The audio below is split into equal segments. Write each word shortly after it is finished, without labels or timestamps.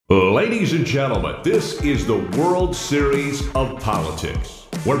Ladies and gentlemen, this is the World Series of Politics,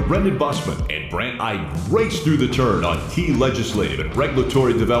 where Brendan Bussmann and Brandt Iden race through the turn on key legislative and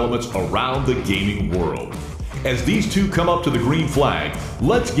regulatory developments around the gaming world. As these two come up to the green flag,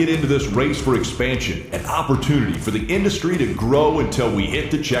 let's get into this race for expansion and opportunity for the industry to grow until we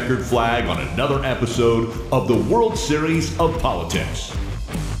hit the checkered flag on another episode of the World Series of Politics.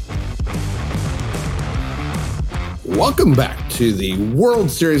 Welcome back to the World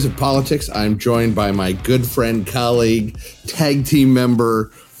Series of Politics. I'm joined by my good friend, colleague, tag team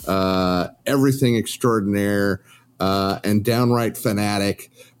member, everything extraordinaire, and downright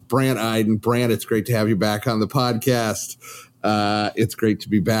fanatic, Brandt Iden. Brandt, it's great to have you back on the podcast. It's great to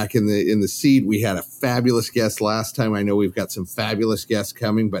be back in the seat. We had a fabulous guest last time. I know we've got some fabulous guests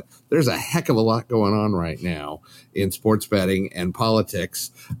coming, but there's a heck of a lot going on right now in sports betting and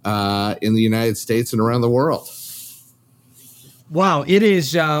politics in the United States and around the world. Wow, it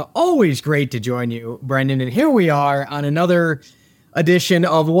is always great to join you, Brendan. And here we are on another edition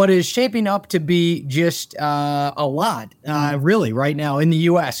of what is shaping up to be just a lot, really, right now in the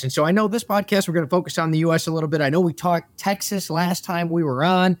U.S. And so I know this podcast, we're going to focus on the U.S. a little bit. I know we talked Texas last time we were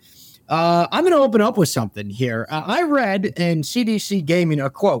on. I'm going to open up with something here. I read in CDC Gaming a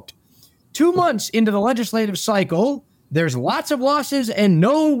quote, 2 months into the legislative cycle, there's lots of losses and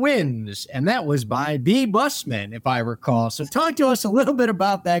no wins. And that was by Bussmann, if I recall. So talk to us a little bit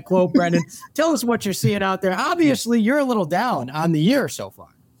about that quote, Brendan. Tell us what you're seeing out there. Obviously, you're a little down on the year so far.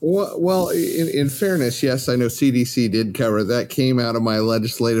 Well, in fairness, yes, I know CDC did cover. That came out of my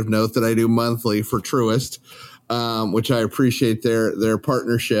legislative note that I do monthly for Truist, which I appreciate their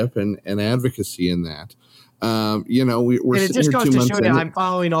partnership and advocacy in that. We're and it just goes to show you I'm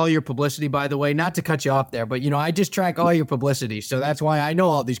following all your publicity, by the way, not to cut you off there, but I just track all your publicity. So that's why I know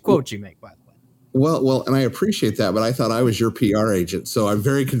all these quotes you make, by the way. Well, and I appreciate that, but I thought I was your PR agent. So I'm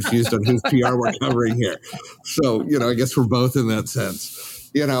very confused on whose PR we're covering here. So, I guess we're both in that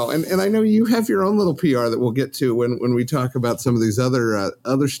sense, and I know you have your own little PR that we'll get to when we talk about some of these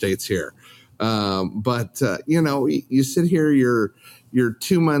other states here. You sit here, you're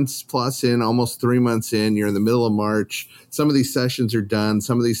 2 months plus in, almost 3 months in, you're in the middle of March. Some of these sessions are done.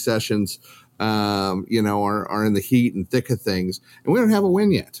 Some of these sessions, are in the heat and thick of things. And we don't have a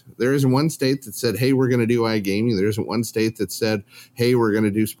win yet. There isn't one state that said, hey, we're going to do iGaming. There isn't one state that said, hey, we're going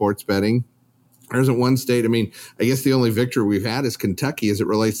to do sports betting. There isn't one state. I guess the only victory we've had is Kentucky as it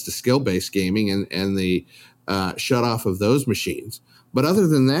relates to skill-based gaming and the shut off of those machines. But other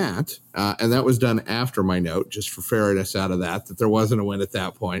than that, and that was done after my note, just for fairness out of that there wasn't a win at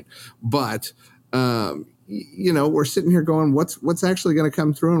that point. But, we're sitting here going, what's actually going to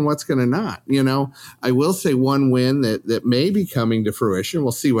come through and what's going to not? I will say one win that may be coming to fruition,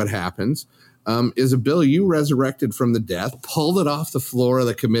 we'll see what happens, is a bill you resurrected from the death, pulled it off the floor of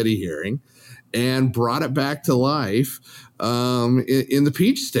the committee hearing, and brought it back to life in the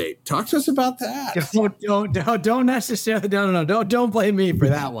Peach State. Talk to us about that. Don't necessarily. No. Don't blame me for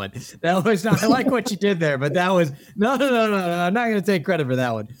that one. That was not. I like what you did there, but that was no. I'm not going to take credit for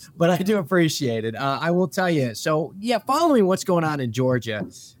that one, but I do appreciate it. I will tell you. So yeah, following what's going on in Georgia,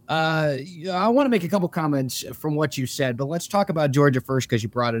 I want to make a couple comments from what you said, but let's talk about Georgia first because you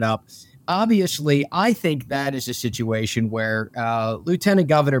brought it up. Obviously, I think that is a situation where Lieutenant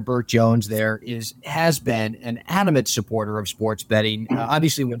Governor Burt Jones has been an adamant supporter of sports betting.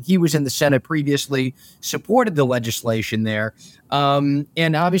 Obviously, when he was in the Senate previously, supported the legislation there.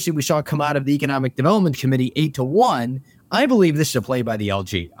 And obviously, we saw it come out of the Economic Development Committee 8-1. I believe this is a play by the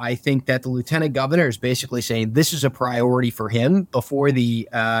LG. I think that the lieutenant governor is basically saying this is a priority for him before the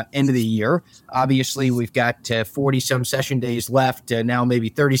end of the year. Obviously, we've got 40-some session days left, now maybe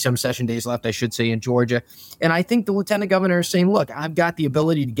 30-some session days left, I should say, in Georgia. And I think the lieutenant governor is saying, look, I've got the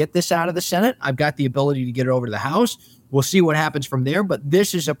ability to get this out of the Senate. I've got the ability to get it over to the House. We'll see what happens from there, but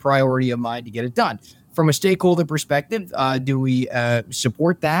this is a priority of mine to get it done. From a stakeholder perspective, do we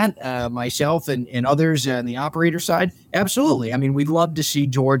support that, myself and others on the operator side? Absolutely. We'd love to see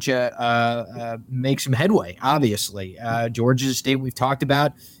Georgia make some headway, obviously. Georgia's a state we've talked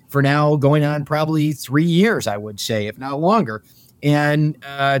about for now going on probably 3 years, I would say, if not longer. And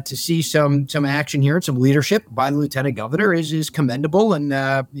to see some action here and some leadership by the lieutenant governor is commendable. And,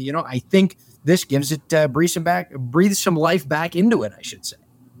 I think this gives it, breathes some life back into it, I should say.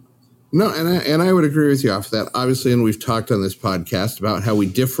 No, and I would agree with you off that, obviously, and we've talked on this podcast about how we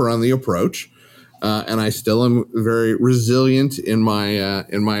differ on the approach, and I still am very resilient in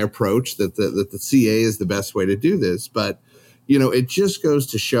my approach that the CA is the best way to do this. But it just goes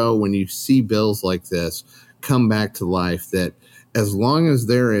to show when you see bills like this come back to life that as long as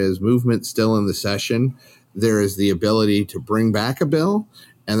there is movement still in the session, there is the ability to bring back a bill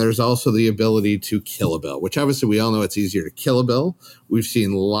And there's also the ability to kill a bill, which obviously we all know it's easier to kill a bill. We've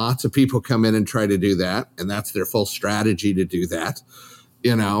seen lots of people come in and try to do that, and that's their full strategy to do that.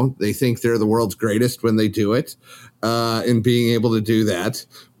 They think they're the world's greatest when they do it, in being able to do that.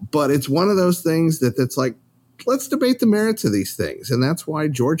 But it's one of those things that's like, let's debate the merits of these things. And that's why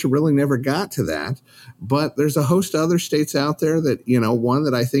Georgia really never got to that. But there's a host of other states out there that, one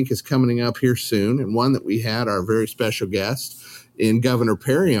that I think is coming up here soon, and one that we had our very special guest in Governor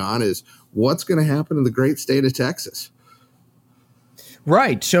Perry on, is what's going to happen in the great state of Texas.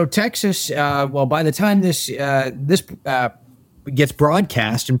 Right. So Texas, by the time this gets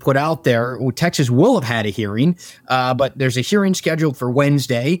broadcast and put out there, Texas will have had a hearing, but there's a hearing scheduled for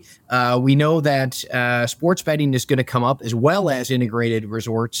Wednesday. We know that sports betting is going to come up, as well as integrated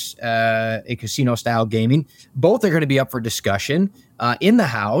resorts and casino-style gaming. Both are going to be up for discussion in the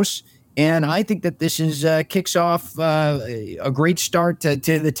House. And I think that this kicks off a great start to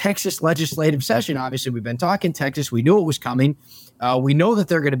the Texas legislative session. Obviously, we've been talking Texas. We knew it was coming. We know that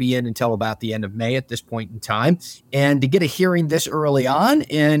they're going to be in until about the end of May at this point in time. And to get a hearing this early on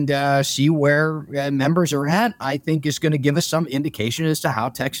and see where members are at, I think is going to give us some indication as to how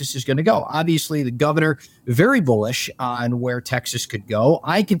Texas is going to go. Obviously, the governor, very bullish on where Texas could go.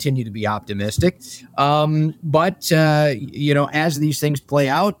 I continue to be optimistic. But as these things play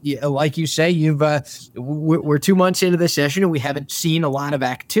out, like you say, we're 2 months into the session and we haven't seen a lot of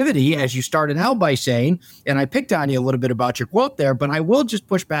activity, as you started out by saying, and I picked on you a little bit about your quote there, but I will just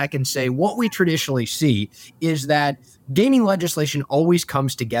push back and say what we traditionally see is that gaming legislation always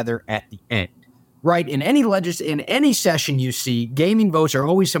comes together at the end. Right. In any session you see, gaming votes are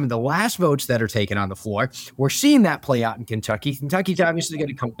always some of the last votes that are taken on the floor. We're seeing that play out in Kentucky. Kentucky's obviously going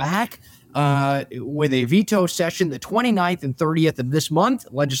to come back with a veto session the 29th and 30th of this month.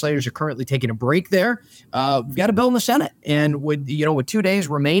 Legislators are currently taking a break there. We've got a bill in the Senate. And with 2 days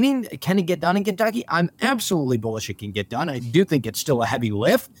remaining, can it get done in Kentucky? I'm absolutely bullish it can get done. I do think it's still a heavy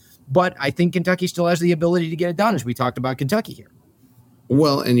lift, but I think Kentucky still has the ability to get it done, as we talked about Kentucky here.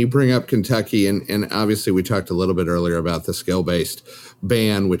 Well, and you bring up Kentucky, and obviously we talked a little bit earlier about the skill-based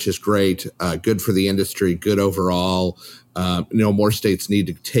ban, which is great, good for the industry, good overall. More states need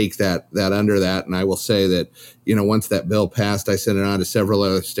to take that under that. And I will say that, once that bill passed, I sent it on to several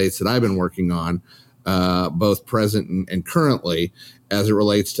other states that I've been working on, both present and currently, as it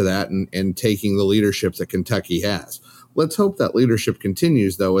relates to that and taking the leadership that Kentucky has. Let's hope that leadership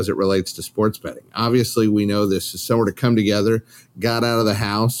continues, though, as it relates to sports betting. Obviously, we know this is sort of come together, got out of the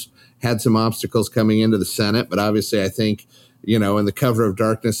House, had some obstacles coming into the Senate. But obviously, I think, in the cover of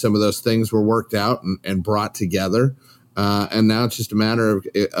darkness, some of those things were worked out and brought together. And now it's just a matter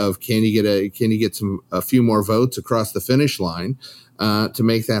of can you get a few more votes across the finish line to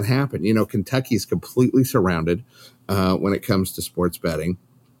make that happen. Kentucky's completely surrounded when it comes to sports betting.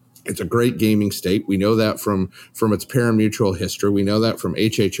 It's a great gaming state. We know that from its pari-mutuel history. We know that from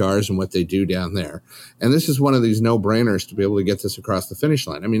HHRs and what they do down there. And this is one of these no-brainers to be able to get this across the finish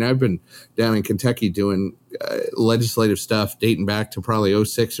line. I mean, I've been down in Kentucky doing legislative stuff dating back to probably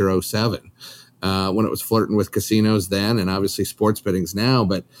 06 or 07 when it was flirting with casinos then, and obviously sports betting's now.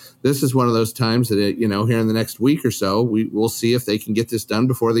 But this is one of those times that, here in the next week or so, we'll see if they can get this done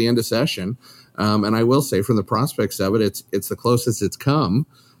before the end of session. And I will say, from the prospects of it, it's the closest it's come.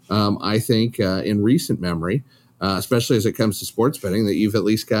 I think in recent memory, especially as it comes to sports betting, that you've at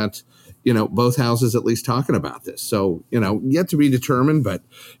least got, both houses at least talking about this. So, yet to be determined, but,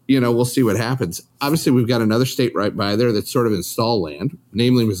 we'll see what happens. Obviously, we've got another state right by there that's sort of in stall land,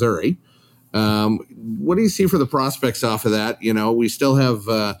 namely Missouri. What do you see for the prospects off of that? We still have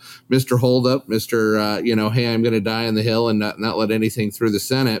Mr. Holdup, Mr. Hey, I'm going to die on the Hill and not let anything through the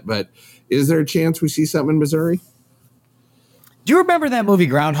Senate. But is there a chance we see something in Missouri? Do you remember that movie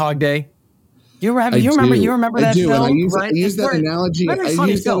Groundhog Day? You remember that film? And I use that analogy. I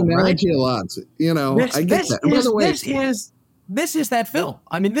use that analogy a lot. I get that. And by the way, this is that film.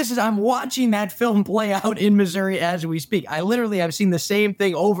 I mean, I'm watching that film play out in Missouri as we speak. I've seen the same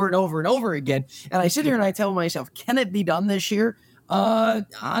thing over and over and over again. And I sit here and I tell myself, can it be done this year?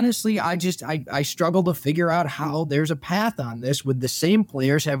 Honestly, I struggle to figure out how there's a path on this with the same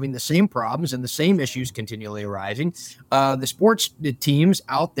players having the same problems and the same issues continually arising. The sports teams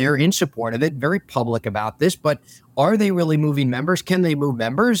out there in support of it, very public about this, but are they really moving members? Can they move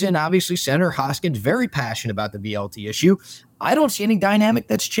members? And obviously Senator Hoskins, very passionate about the VLT issue. I don't see any dynamic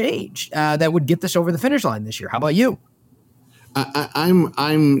that's changed that would get this over the finish line this year. How about you? I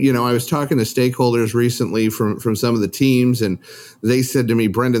was talking to stakeholders recently from some of the teams, and they said to me,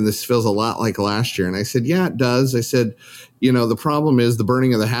 Brendan, this feels a lot like last year. And I said, yeah, it does. I said, the problem is the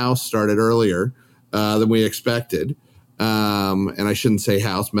burning of the house started earlier than we expected. And I shouldn't say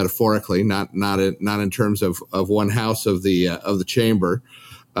house metaphorically, not in terms of one house of the chamber.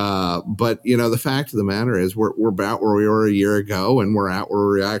 But the fact of the matter is we're about where we were a year ago, and we're at where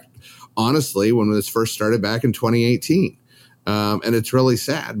we're at, honestly, when this first started back in 2018. And it's really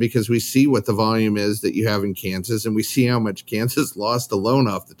sad because we see what the volume is that you have in Kansas, and we see how much Kansas lost alone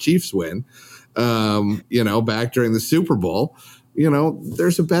off the Chiefs win, back during the Super Bowl.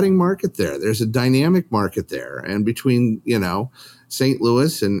 There's a betting market there. There's a dynamic market there. And between, St.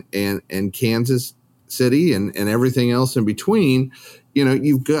 Louis and Kansas City and everything else in between,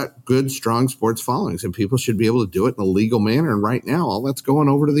 you've got good, strong sports followings, and people should be able to do it in a legal manner. And right now, all that's going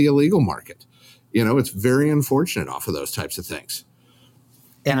over to the illegal market. It's very unfortunate off of those types of things.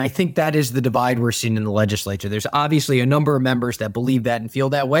 And I think that is the divide we're seeing in the legislature. There's obviously a number of members that believe that and feel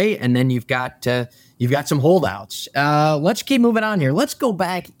that way. And then you've got some holdouts. Let's keep moving on here. Let's go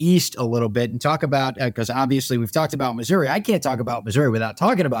back east a little bit and talk about, because obviously we've talked about Missouri. I can't talk about Missouri without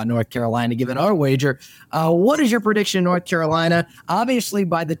talking about North Carolina, given our wager. What is your prediction in North Carolina? Obviously,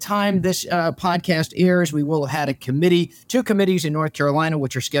 by the time this podcast airs, we will have had two committees in North Carolina,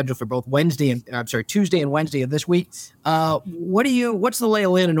 which are scheduled for both Tuesday and Wednesday of this week. What's the lay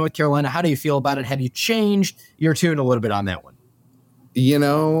of land in North Carolina? How do you feel about it? Have you changed your tune a little bit on that one?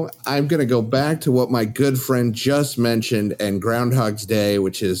 I'm going to go back to what my good friend just mentioned and Groundhog's Day,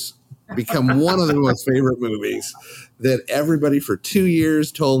 which has become one of the most favorite movies that everybody for 2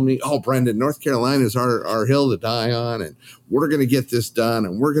 years told me, oh, Brendan, North Carolina is our hill to die on, and we're going to get this done,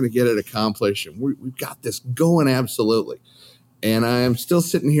 and we're going to get it accomplished, and we've got this going absolutely. And I am still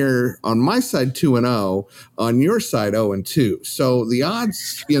sitting here on my side 2-0, on your side 0-2. So the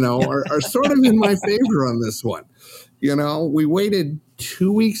odds, are sort of in my favor on this one. We waited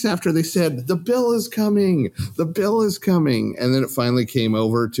 2 weeks after they said, the bill is coming. And then it finally came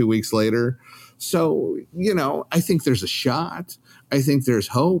over 2 weeks later. So, I think there's a shot. I think there's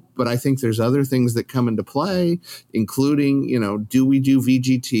hope, but I think there's other things that come into play, including, do we do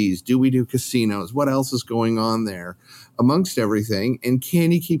VGTs? Do we do casinos? What else is going on there amongst everything? And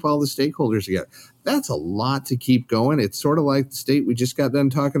can you keep all the stakeholders together? That's a lot to keep going. It's sort of like the state we just got done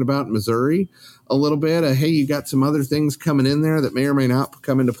talking about in Missouri a little bit. Hey, you got some other things coming in there that may or may not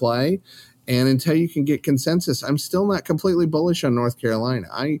come into play. And until you can get consensus, I'm still not completely bullish on North Carolina.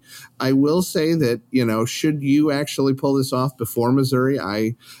 I will say that, should you actually pull this off before Missouri,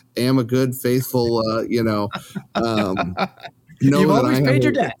 I am a good, faithful, You've always paid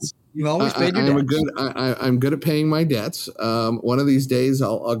your debts. You've always paid your debts. I'm good at paying my debts. One of these days,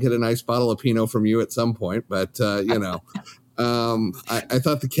 I'll get a nice bottle of Pinot from you at some point. But, I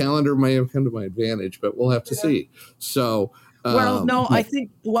thought the calendar may have come to my advantage, but we'll have to see. So,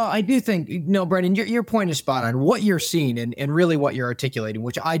 I do think, Brendan, your point is spot on. What you're seeing and really what you're articulating,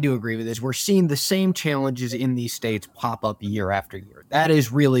 which I do agree with, is we're seeing the same challenges in these states pop up year after year. That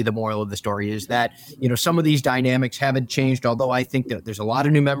is really the moral of the story, is that, some of these dynamics haven't changed, although I think that there's a lot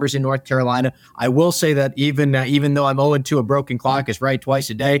of new members in North Carolina. I will say that even though I'm 0-2, a broken clock is right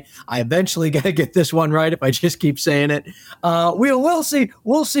twice a day, I eventually got to get this one right if I just keep saying it. We'll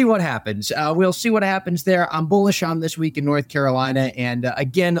see what happens. We'll see what happens there. I'm bullish on this week in North Carolina, and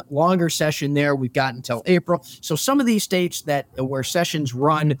again, longer session there. We've got until April. So some of these states where sessions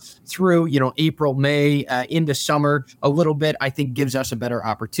run through, April, May, into summer a little bit, I think gives us a better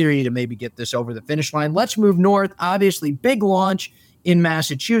opportunity to maybe get this over the finish line. Let's move north. Obviously, big launch in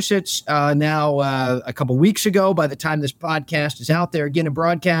Massachusetts now a couple weeks ago. By the time this podcast is out there, again, a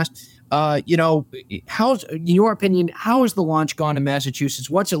broadcast. How's, in your opinion, how has the launch gone in Massachusetts?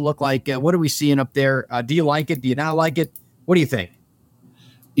 What's it look like? What are we seeing up there? Do you like it? Do you not like it? What do you think?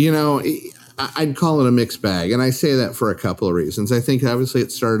 I'd call it a mixed bag. And I say that for a couple of reasons. I think obviously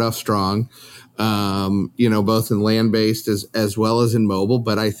it started off strong, both in land-based as well as in mobile.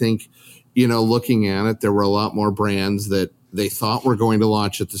 But I think, looking at it, there were a lot more brands that they thought were going to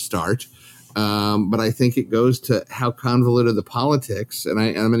launch at the start. But I think it goes to how convoluted the politics, and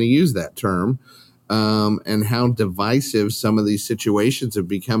I'm going to use that term, and how divisive some of these situations have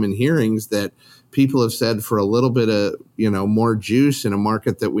become in hearings, that people have said for a little bit of, more juice in a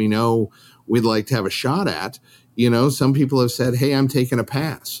market that we know we'd like to have a shot at, some people have said, hey, I'm taking a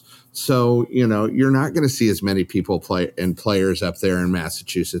pass. So, you're not going to see as many people players up there in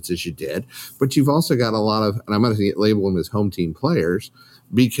Massachusetts as you did, but you've also got a lot of, and I'm going to label them as home team players,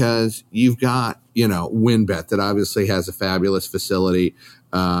 because you've got, WinBet that obviously has a fabulous facility,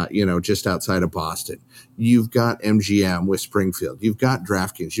 just outside of Boston. You've got MGM with Springfield. You've got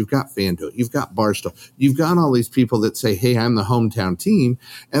DraftKings. You've got FanDuel. You've got Barstool. You've got all these people that say, hey, I'm the hometown team,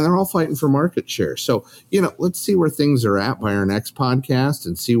 and they're all fighting for market share. So, let's see where things are at by our next podcast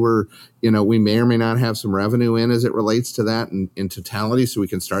and see where, we may or may not have some revenue in as it relates to that in totality, so we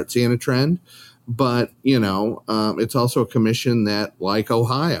can start seeing a trend. But, it's also a commission that, like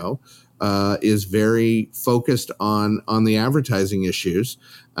Ohio, is very focused on the advertising issues,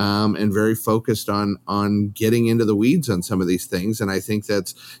 and very focused on getting into the weeds on some of these things. And I think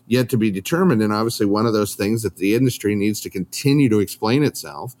that's yet to be determined. And obviously one of those things that the industry needs to continue to explain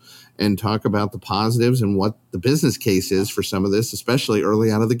itself and talk about the positives and what the business case is for some of this, especially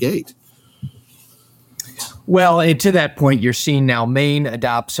early out of the gate. Well, and to that point, you're seeing now Maine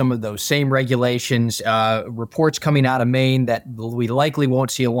adopt some of those same regulations. Reports coming out of Maine that we likely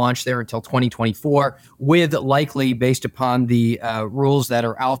won't see a launch there until 2024, with likely, based upon the rules that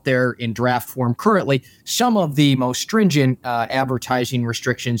are out there in draft form currently, some of the most stringent advertising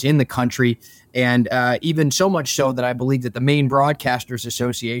restrictions in the country. And even so much so that I believe that the Maine Broadcasters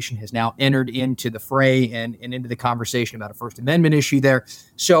Association has now entered into the fray and into the conversation about a First Amendment issue there.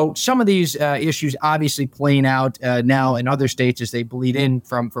 So some of these issues obviously playing out now in other states as they bleed in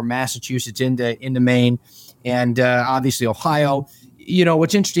from Massachusetts into Maine, and obviously Ohio.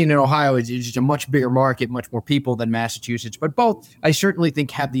 What's interesting in Ohio is it's just a much bigger market, much more people than Massachusetts. But both, I certainly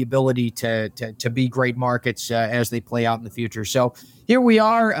think, have the ability to be great markets as they play out in the future. So here we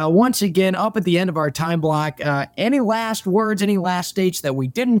are once again up at the end of our time block. Any last words, any last states that we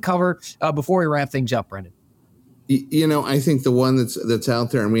didn't cover before we wrap things up, Brendan? I think the one that's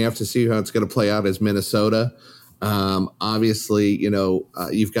out there, and we have to see how it's going to play out, is Minnesota. Obviously,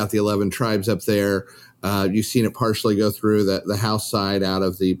 you've got the 11 tribes up there. You've seen it partially go through the House side out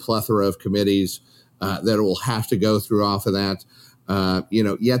of the plethora of committees that it will have to go through off of that.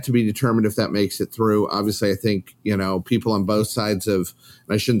 Yet to be determined if that makes it through. Obviously, I think, people on both sides of,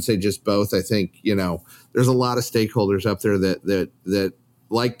 and I shouldn't say just both, I think, there's a lot of stakeholders up there that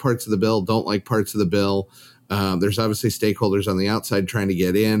like parts of the bill, don't like parts of the bill. There's obviously stakeholders on the outside trying to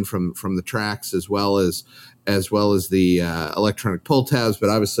get in from the tracks as well as the electronic poll tabs. But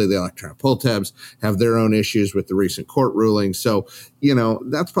obviously the electronic poll tabs have their own issues with the recent court ruling. So,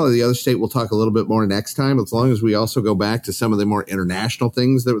 that's probably the other state we'll talk a little bit more next time, as long as we also go back to some of the more international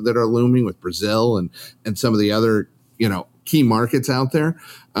things that are looming with Brazil and some of the other, key markets out there.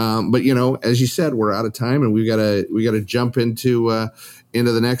 But, as you said, we're out of time and we got to jump into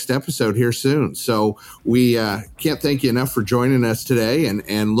the next episode here soon. So we can't thank you enough for joining us today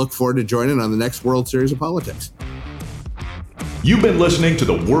and look forward to joining on the next World Series of Politics. You've been listening to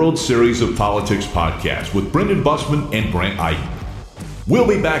the World Series of Politics podcast with Brendan Bussmann and Brandt Iden. We'll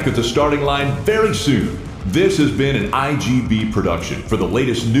be back at the starting line very soon. This has been an IGB production. For the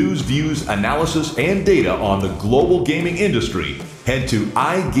latest news, views, analysis, and data on the global gaming industry, head to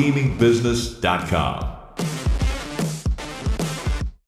igamingbusiness.com.